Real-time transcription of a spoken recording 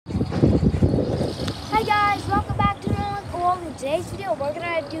today's video, we're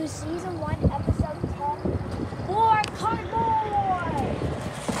gonna do season 1, episode 10, More Cardboard!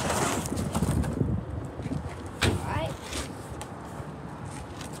 Alright.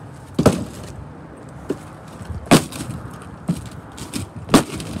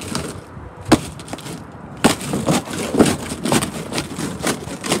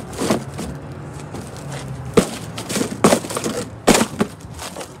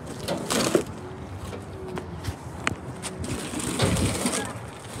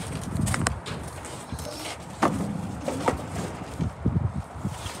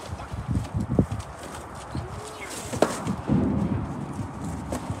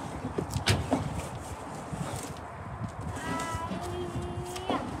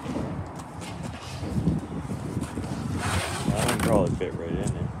 Probably fit right in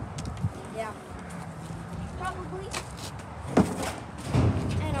it. Yeah. Probably.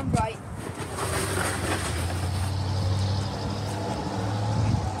 And I'm right.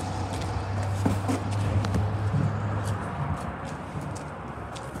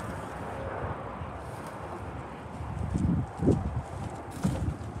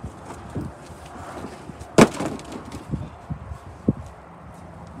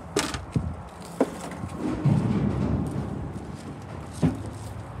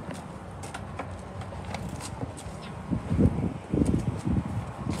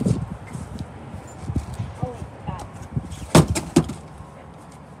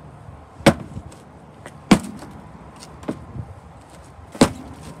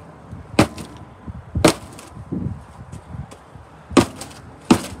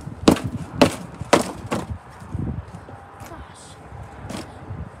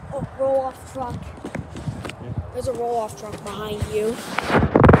 Roll-off truck. Yeah. There's a roll-off truck behind you.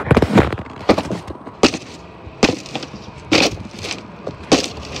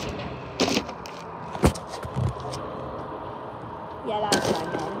 Yeah, that's my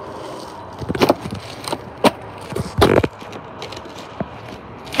mom.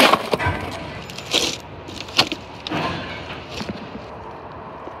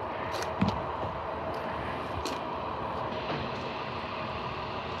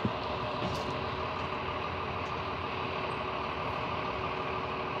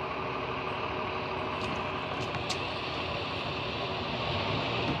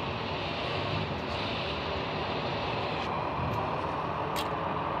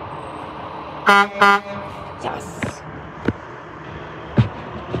 Yes.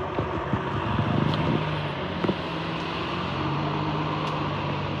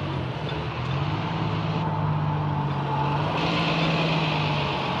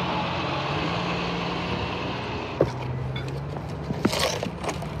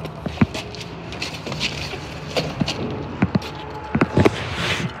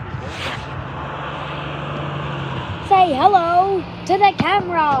 Say hello to the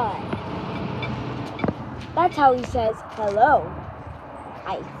camera. That's how he says hello,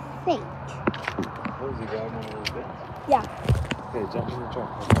 I think. What is he got one of those bits? Yeah. Okay, jump in the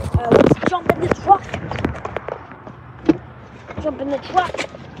truck. Let's jump in the truck. Jump in the truck.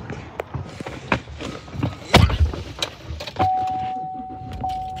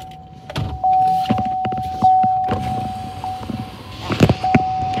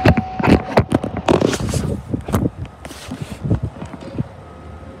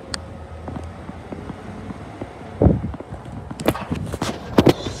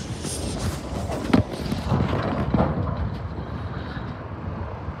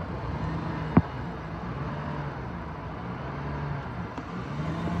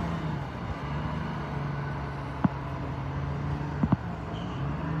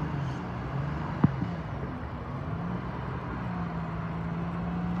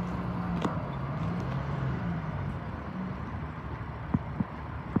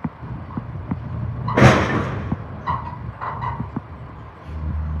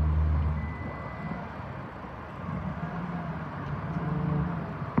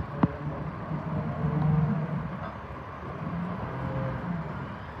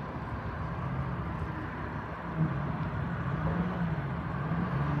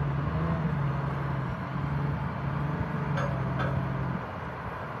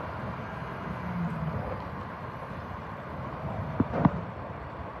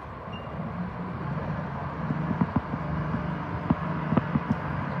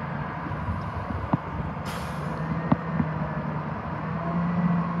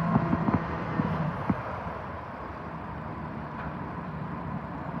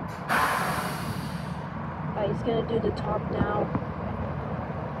 He's gonna do the top now.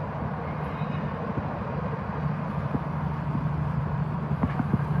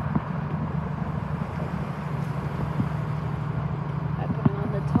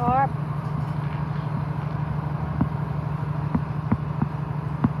 tarp.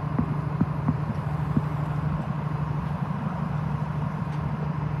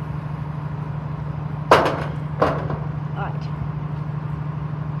 Alright.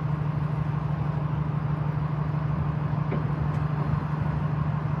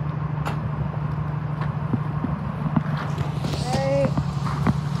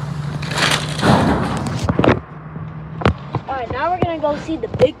 Alright, now we're gonna go see the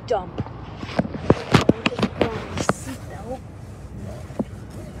big dump. I'm just put on the seatbelt.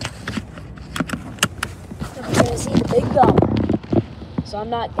 So we're gonna see the big dump. So I'm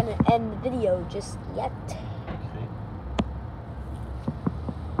not gonna end the video just yet.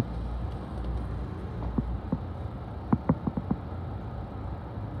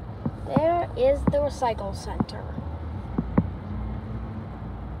 There is the recycle center.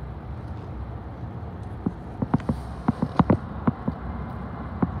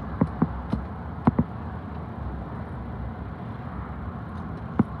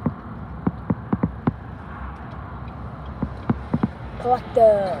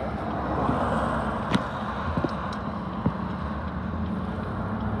 Collector.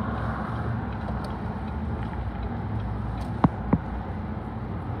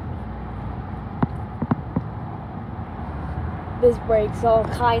 This breaks all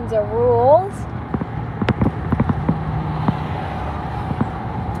kinds of rules.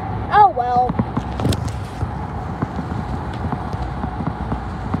 Oh well.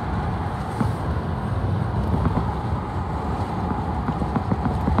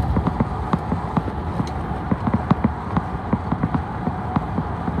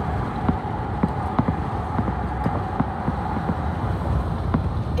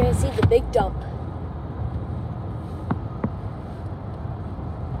 Gonna see the big dump.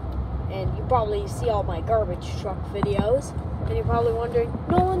 And you probably see all my garbage truck videos, and you're probably wondering,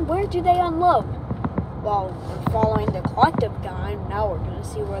 Nolan, where do they unload? Well, we're following the collective guide, and now we're gonna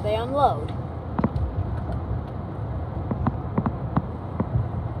see where they unload.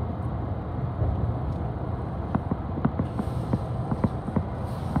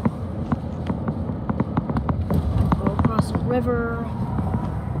 Go across the river.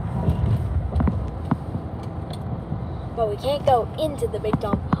 But we can't go into the big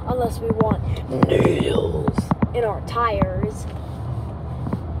dump unless we want nails in our tires.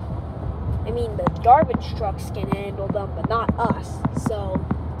 I mean, the garbage trucks can handle them, but not us. So,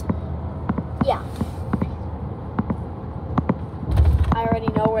 yeah. I already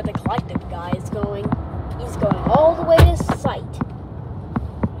know where the collective guy is going. He's going all the way to site.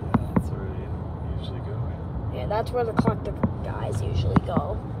 Yeah, that's where they usually go. Yeah, that's where the collective guys usually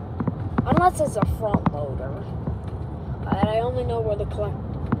go. Unless it's a front loader. And I only know where the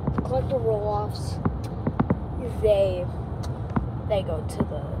collector roll-offs, they go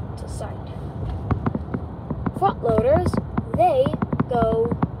to site. Front loaders, they go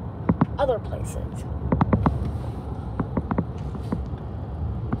other places.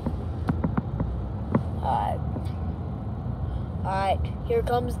 Alright, here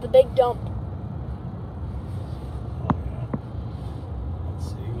comes the big dump. Oh yeah. Let's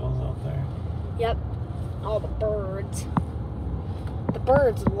see seagulls out there. Yep, all the birds. The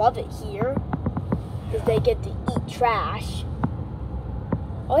birds love it here because they get to eat trash.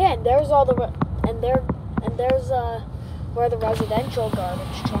 Oh yeah, and there's all the there's where the residential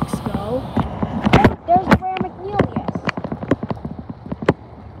garbage trucks go. There's where McNeil is.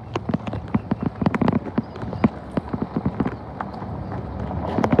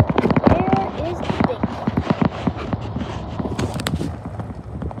 Where is the big one?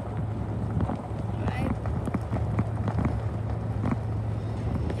 Right.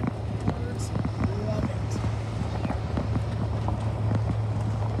 Birds love it here.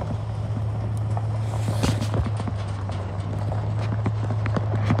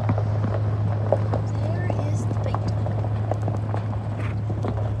 There is the big one.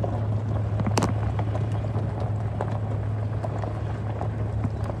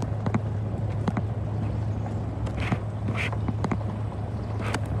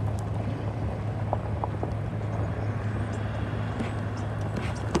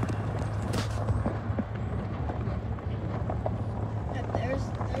 Yep, there's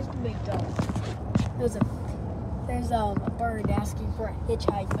the big dog. There's a bird asking for a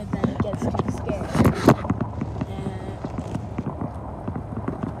hitchhike, but then it gets too scared.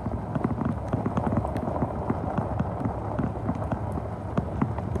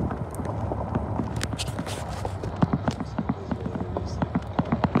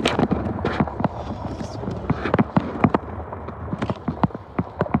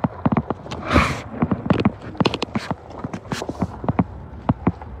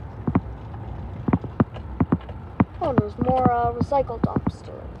 recycle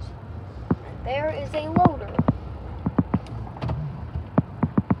dumpsters. And there is a loader.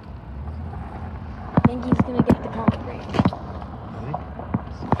 I think he's gonna get the concrete.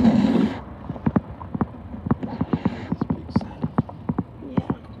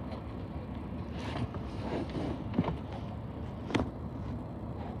 Yeah.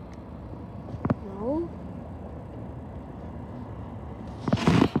 No.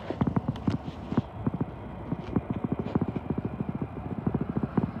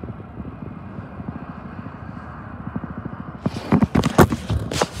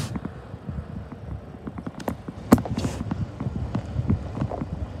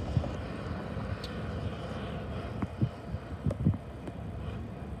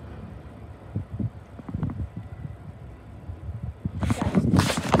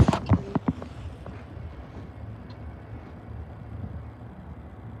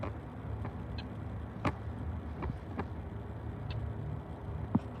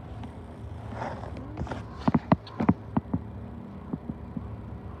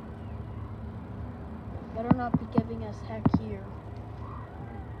 Better not be giving us heck here.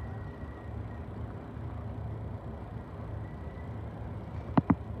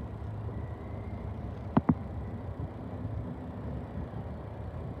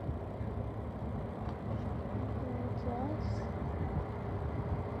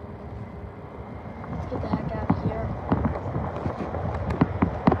 Let's get the heck out of here.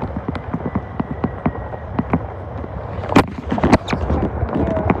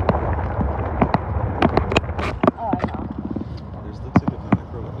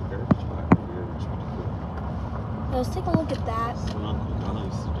 Let's take a look at that.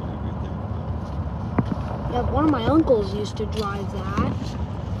 Yeah, one of my uncles used to drive that.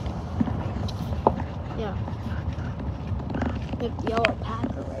 Yeah. The yellow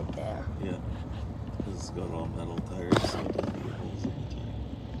Packer right there. Yeah. It's got all metal tires, so it doesn't get holes in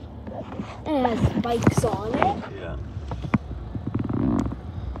the tire. And it has spikes on it. Yeah.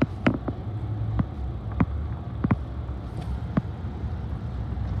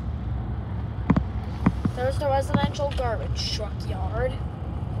 There's the residential garbage truck yard.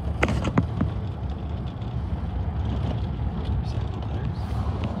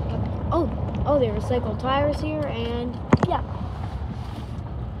 Oh, they recycle tires here, and yeah.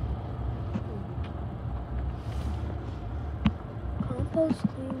 Compost,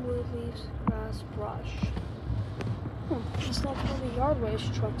 clean wood, leaves, grass, brush. Just like how the yard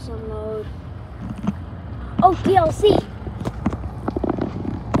waste trucks unload. Oh, DLC!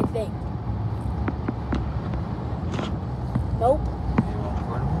 I think. Nope.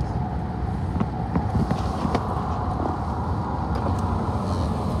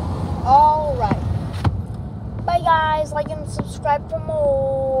 Alright. Bye guys, like and subscribe for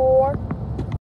more.